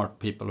to smart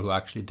people who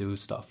actually do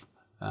stuff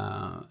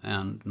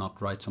and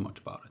not write so much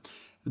about it.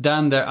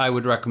 Then I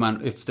would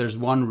recommend, if there's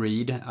one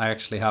read, I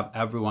actually have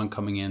everyone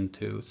coming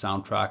into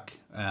Soundtrack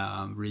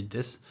read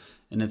this.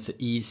 and it's an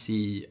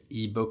easy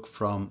ebook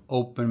from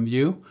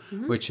OpenView,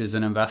 which is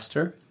an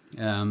investor.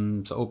 So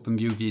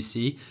OpenView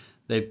VC,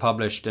 they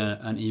published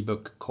an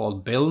ebook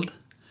called Build,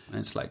 and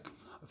it's like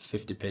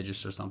 50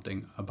 pages or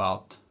something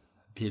about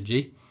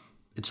PLG.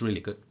 It's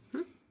really good.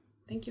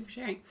 Thank you for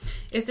sharing.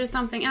 Is there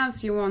something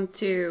else you want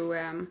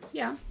to,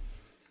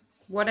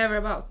 whatever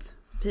about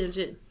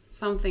PLG,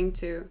 something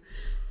to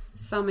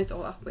sum it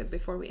all up with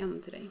before we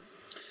end today?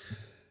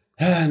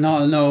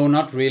 No,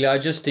 not really. I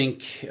just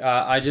think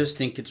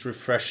it's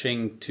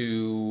refreshing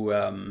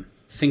to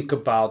think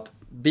about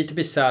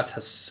B2B SaaS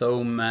has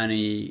so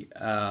many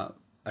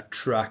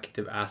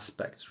attractive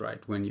aspects,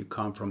 right? When you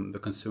come from the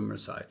consumer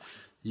side,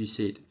 you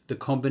see it. The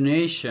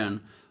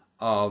combination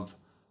of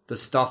the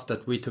stuff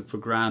that we took for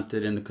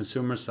granted in the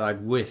consumer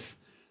side with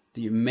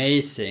the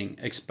amazing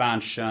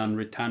expansion,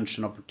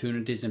 retention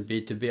opportunities in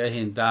B2B, I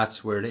think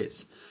that's where it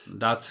is.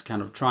 That's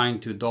kind of trying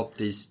to adopt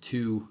these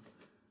two,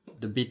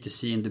 the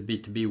B2C and the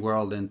B2B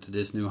world, into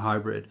this new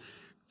hybrid.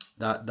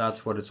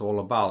 That's what it's all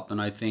about.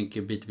 And I think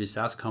B2B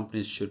SaaS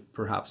companies should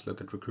perhaps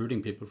look at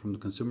recruiting people from the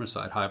consumer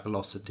side, high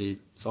velocity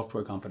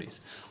software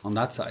companies on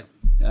that side,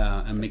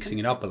 and mixing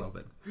it up a little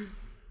bit.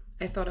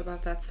 I thought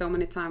about that so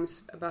many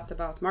times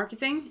about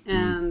marketing,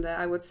 and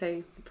I would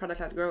say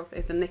product-led growth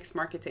is the next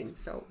marketing.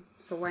 So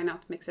why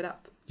not mix it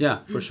up? Yeah,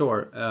 for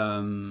sure.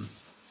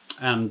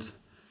 And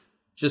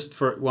just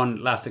for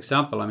one last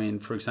example, I mean,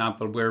 for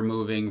example, we're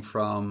moving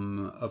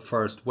from a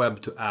first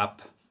web to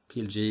app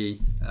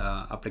PLG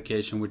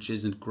application, which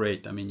isn't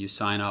great. I mean, you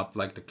sign up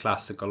like the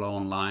classical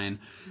online,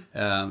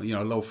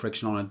 low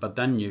friction on it, but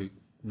then you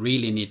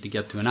really need to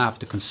get to an app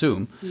to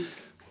consume,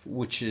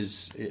 which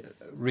is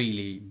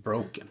really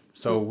broken.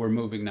 So we're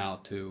moving now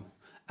to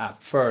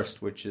app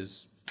first, which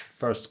is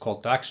first call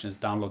to action is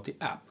download the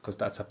app, because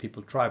that's how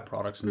people try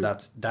products, and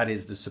that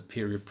is the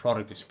superior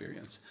product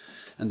experience.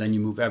 And then you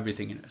move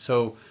everything in it.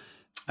 So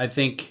I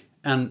think,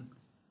 and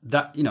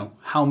that,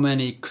 how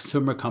many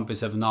consumer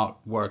companies have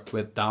not worked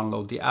with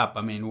download the app?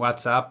 I mean,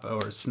 WhatsApp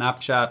or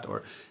Snapchat,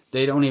 or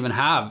they don't even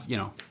have,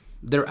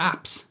 their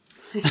apps.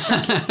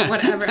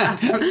 Whatever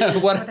app.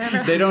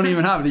 Whatever. They don't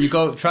even have it. You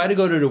try to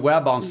go to the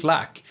web on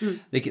Slack.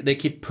 They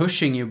keep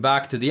pushing you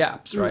back to the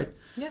apps, right?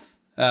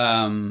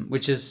 Yeah.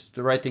 Which is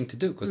the right thing to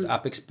do, because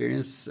app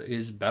experience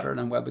is better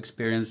than web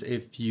experience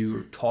if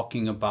you're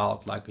talking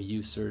about like a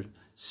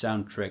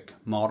user-centric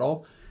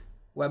model.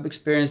 Web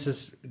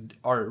experiences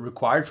are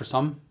required for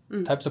some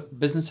types of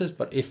businesses,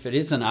 but if it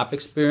is an app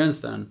experience,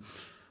 then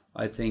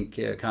I think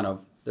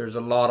there's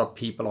a lot of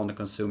people on the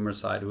consumer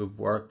side who have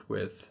worked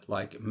with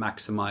like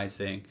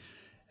maximizing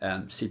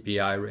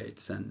CPI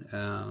rates, and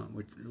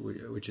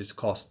which is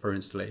cost per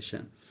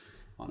installation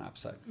on app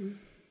side.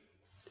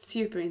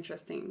 Super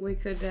interesting. We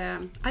could,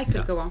 I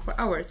could go on for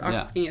hours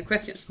asking you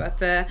questions, but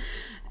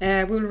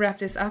we'll wrap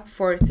this up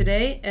for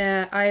today.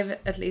 I've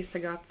at least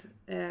got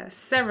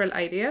several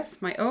ideas,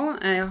 my own,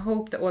 and I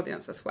hope the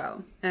audience as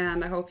well.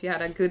 And I hope you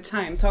had a good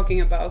time talking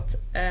about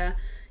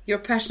your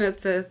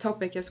passionate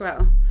topic as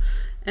well.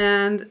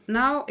 And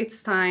now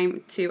it's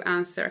time to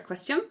answer a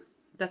question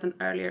that an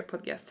earlier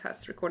podcast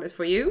has recorded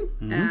for you.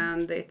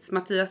 And it's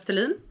Matthias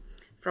Thulin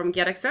from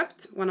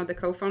GetAccept, one of the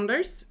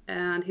co-founders,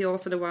 and he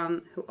also the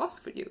one who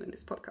asked for you in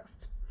this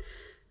podcast.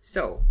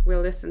 So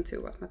we'll listen to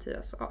what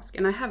Matthias asked,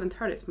 and I haven't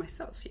heard it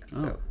myself yet,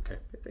 so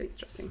it's very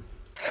interesting.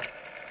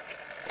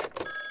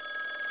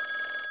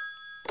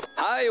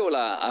 Hi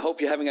Ola, I hope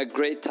you're having a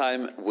great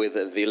time with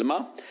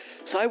Vilma.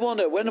 So I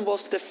wonder, when was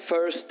the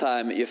first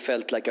time you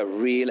felt like a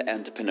real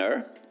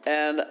entrepreneur?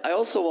 And I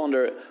also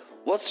wonder,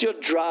 what's your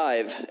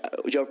drive,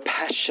 your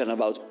passion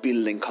about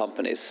building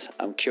companies?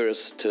 I'm curious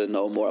to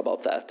know more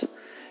about that.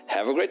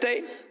 Have a great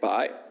day.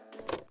 Bye.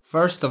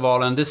 First of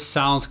all, and this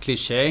sounds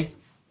cliche,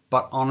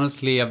 but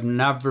honestly, I've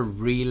never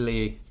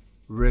really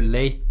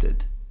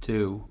related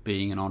to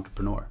being an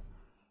entrepreneur.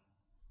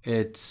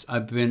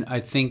 I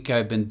think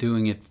I've been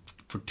doing it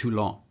for too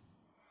long,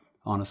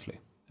 honestly.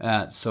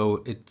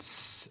 So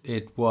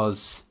it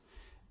was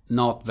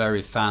not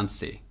very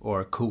fancy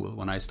or cool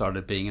when I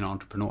started being an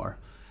entrepreneur.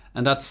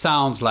 And that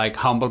sounds like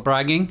humble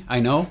bragging,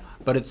 I know,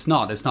 but it's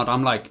not. It's not.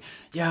 I'm like,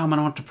 yeah, I'm an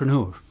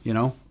entrepreneur,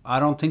 I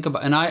don't think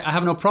about, and I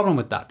have no problem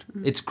with that.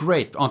 It's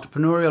great.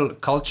 Entrepreneurial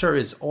culture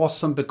is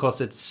awesome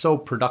because it's so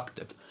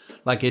productive.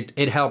 Like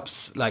it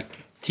helps, like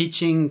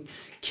teaching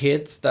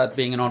kids that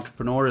being an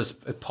entrepreneur is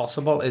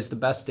possible is the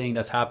best thing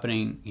that's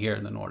happening here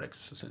in the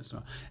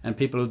Nordics. And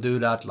people who do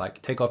that,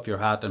 like, take off your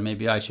hat, and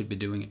maybe I should be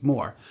doing it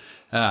more.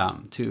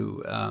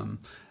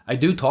 I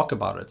do talk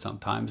about it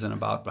sometimes, and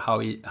about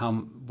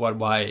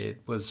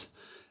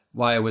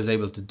why I was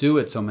able to do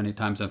it so many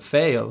times and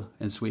fail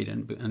in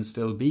Sweden and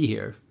still be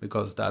here,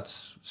 because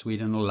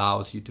Sweden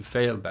allows you to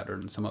fail better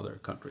than some other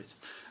countries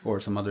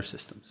or some other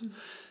systems.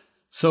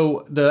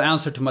 So the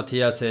answer to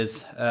Matthias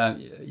is,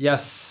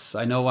 yes,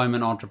 I know I'm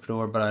an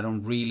entrepreneur, but I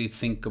don't really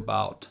think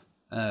about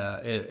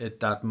it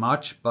that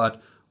much.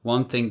 But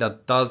one thing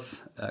that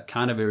does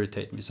kind of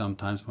irritate me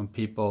sometimes when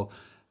people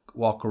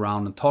walk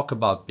around and talk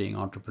about being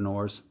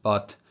entrepreneurs,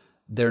 but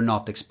they're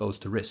not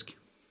exposed to risk.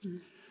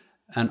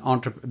 And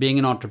being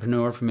an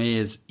entrepreneur for me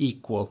is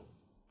equal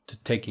to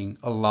taking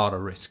a lot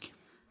of risk.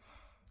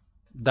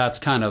 That's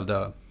kind of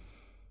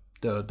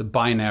the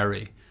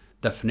binary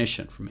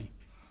definition for me.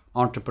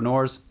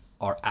 Entrepreneurs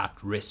are at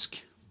risk.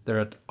 They're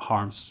at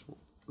harm's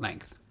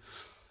length.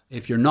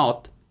 If you're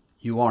not,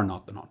 you are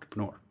not an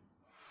entrepreneur.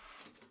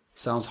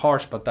 Sounds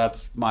harsh, but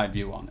that's my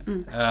view on it.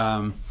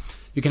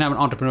 You can have an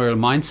entrepreneurial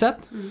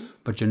mindset,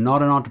 but you're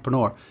not an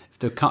entrepreneur.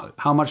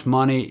 How much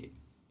money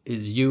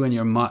is you and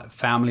your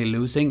family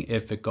losing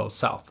if it goes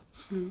south?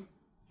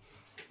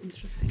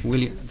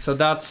 Interesting. So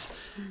that's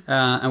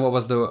and what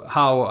was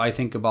how I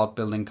think about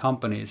building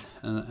companies.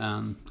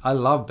 And I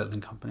love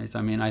building companies.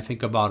 I mean, I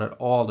think about it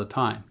all the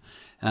time,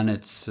 and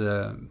it's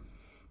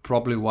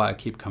probably why I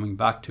keep coming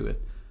back to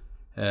it.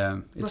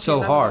 It's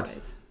so hard.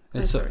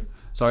 It's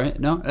sorry,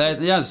 no,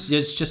 yes,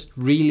 it's just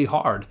really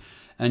hard,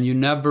 and you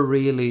never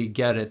really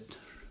get it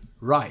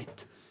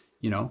right,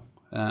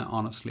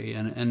 honestly,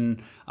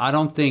 and I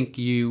don't think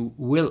you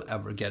will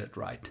ever get it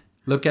right.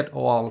 Look at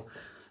all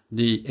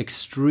the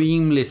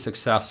extremely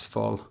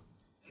successful,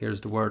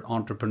 here's the word,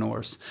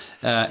 entrepreneurs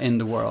in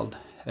the world.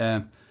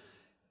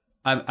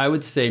 I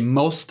would say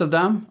most of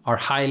them are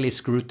highly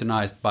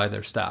scrutinized by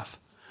their staff.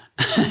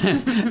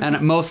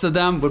 And most of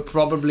them would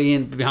probably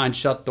behind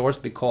shut doors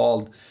be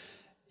called,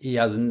 he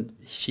has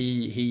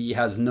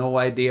no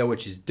idea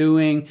what she's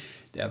doing.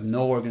 They have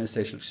no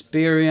organizational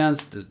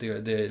experience.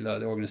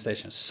 The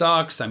organization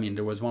sucks. I mean,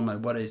 there was one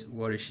man, what is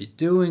she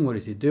doing? What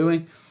is he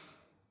doing?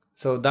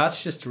 So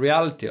that's just the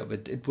reality of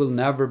it. It will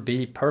never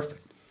be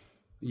perfect.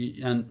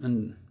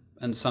 And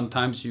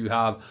sometimes you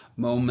have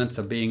moments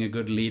of being a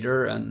good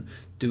leader and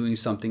doing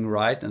something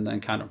right, and then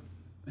kind of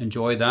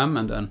enjoy them,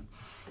 and then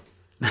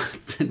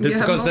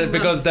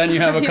because then you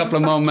have a couple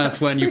of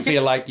moments when you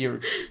feel like you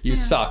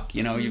suck.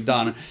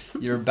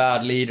 You're a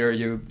bad leader.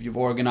 You've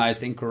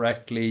organized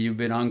incorrectly. You've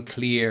been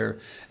unclear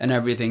and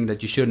everything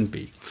that you shouldn't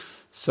be.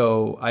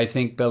 So I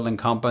think building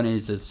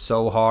companies is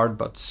so hard,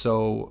 but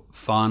so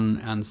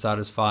fun and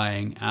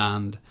satisfying,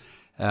 and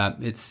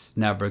it's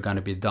never going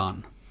to be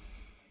done.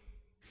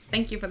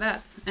 Thank you for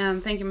that.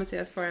 And thank you,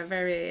 Matthias, for a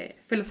very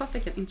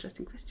philosophical and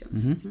interesting question.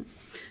 Mm-hmm.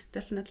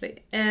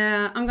 Definitely.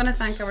 I'm going to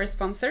thank our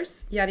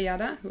sponsors, Yada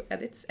Yada, who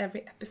edits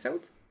every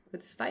episode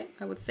with style,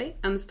 I would say,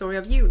 and Story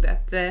of You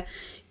that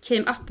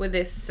came up with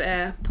this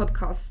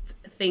podcast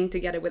thing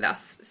together with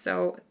us.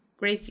 So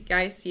great,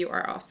 guys. You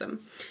are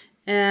awesome.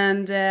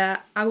 And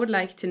I would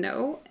like to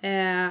know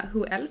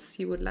who else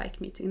you would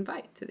like me to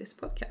invite to this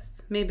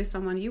podcast. Maybe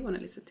someone you want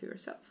to listen to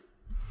yourself.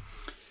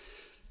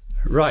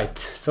 Right.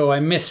 So I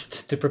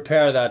missed to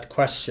prepare that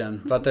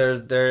question, but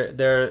there's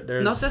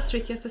not as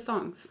tricky as the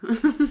songs.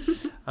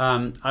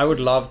 I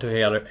would love to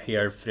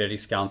hear Fredrik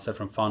Skanse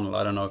from Funnel.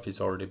 I don't know if he's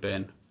already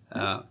been.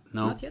 No,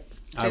 not yet.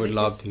 I would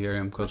love to hear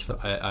him because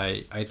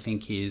I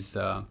think he's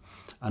an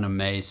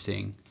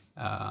amazing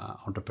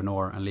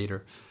entrepreneur and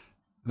leader.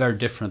 Very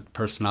different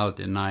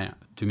personality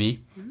to me,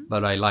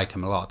 but I like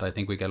him a lot. I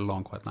think we get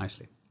along quite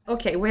nicely.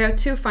 Okay, we have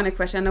two funny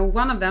questions. And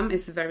one of them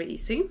is very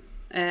easy.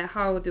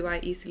 How do I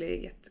easily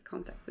get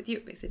contact with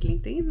you? Is it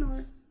LinkedIn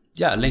or?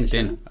 Yeah,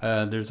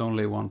 LinkedIn. There's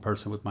only one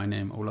person with my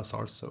name, Ola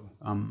Sars, so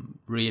I'm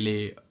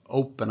really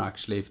open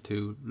actually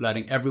to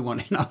letting everyone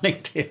in on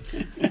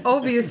LinkedIn.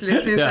 Obviously,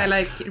 since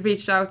I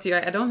reached out to you,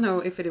 I don't know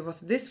if it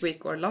was this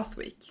week or last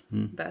week,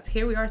 but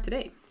here we are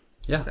today.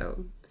 Yeah,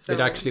 so it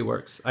actually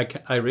works.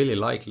 I really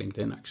like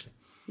LinkedIn actually.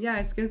 Yeah,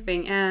 it's a good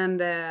thing, and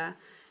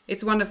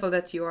it's wonderful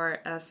that you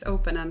are as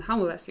open and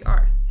humble as you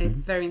are.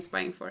 It's very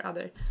inspiring for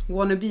other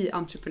wannabe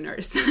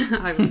entrepreneurs,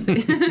 I would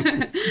say.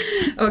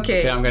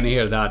 Okay, I'm going to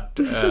hear that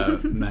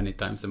many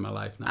times in my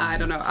life now. I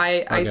don't know.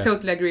 I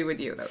totally agree with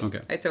you, though.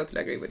 Okay. I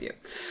totally agree with you.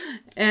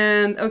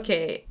 And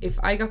okay, if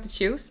I got to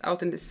choose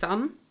out in the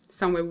sun,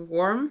 somewhere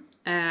warm,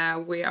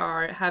 we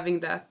are having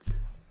that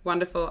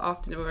wonderful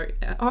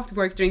after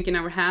work drink in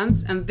our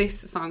hands, and this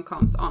song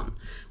comes on.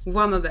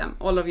 One of them,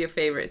 all of your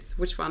favorites.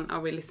 Which one are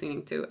we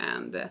listening to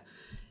and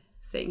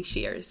saying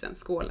cheers and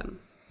skål and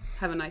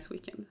have a nice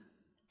weekend?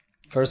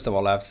 First of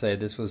all, I have to say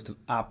this was the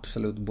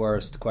absolute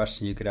worst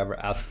question you could ever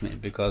ask me,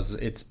 because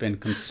it's been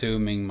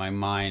consuming my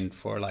mind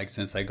for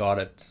since I got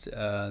it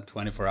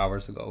 24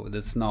 hours ago.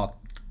 That's not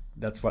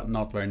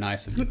very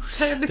nice of you.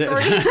 Terribly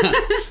sorry.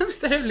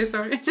 Terribly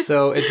sorry.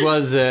 So it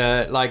was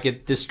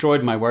it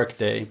destroyed my work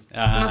day,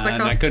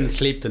 and I couldn't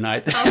sleep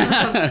tonight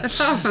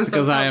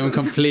because I am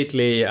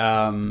completely.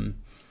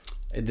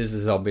 This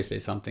is obviously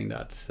something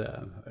that's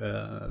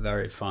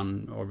very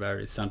fun or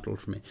very central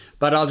for me.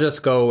 But I'll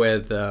just go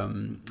with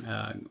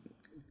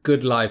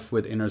Good Life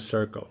with Inner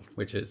Circle,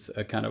 which is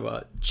a kind of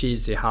a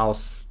cheesy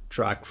house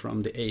track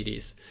from the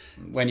 80s.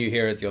 When you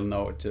hear it, you'll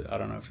know it. I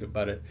don't know if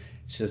but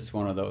it's just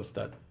one of those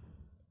that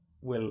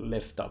will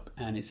lift up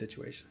any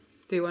situation.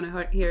 Do you want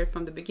to hear it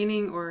from the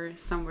beginning or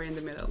somewhere in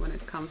the middle when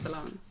it comes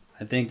along?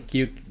 I think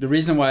the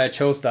reason why I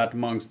chose that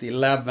amongst the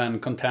 11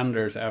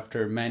 contenders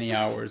after many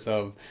hours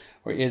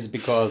is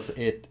because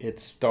it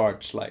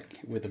starts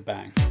with a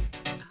bang.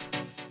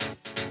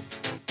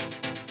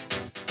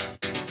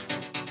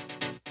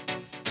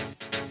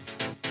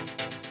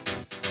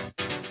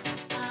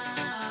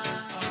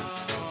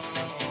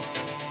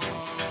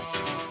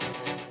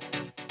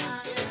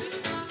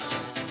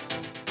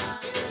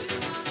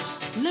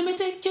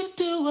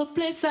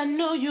 place I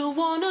know you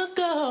wanna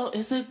go.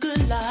 It's a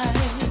good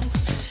life.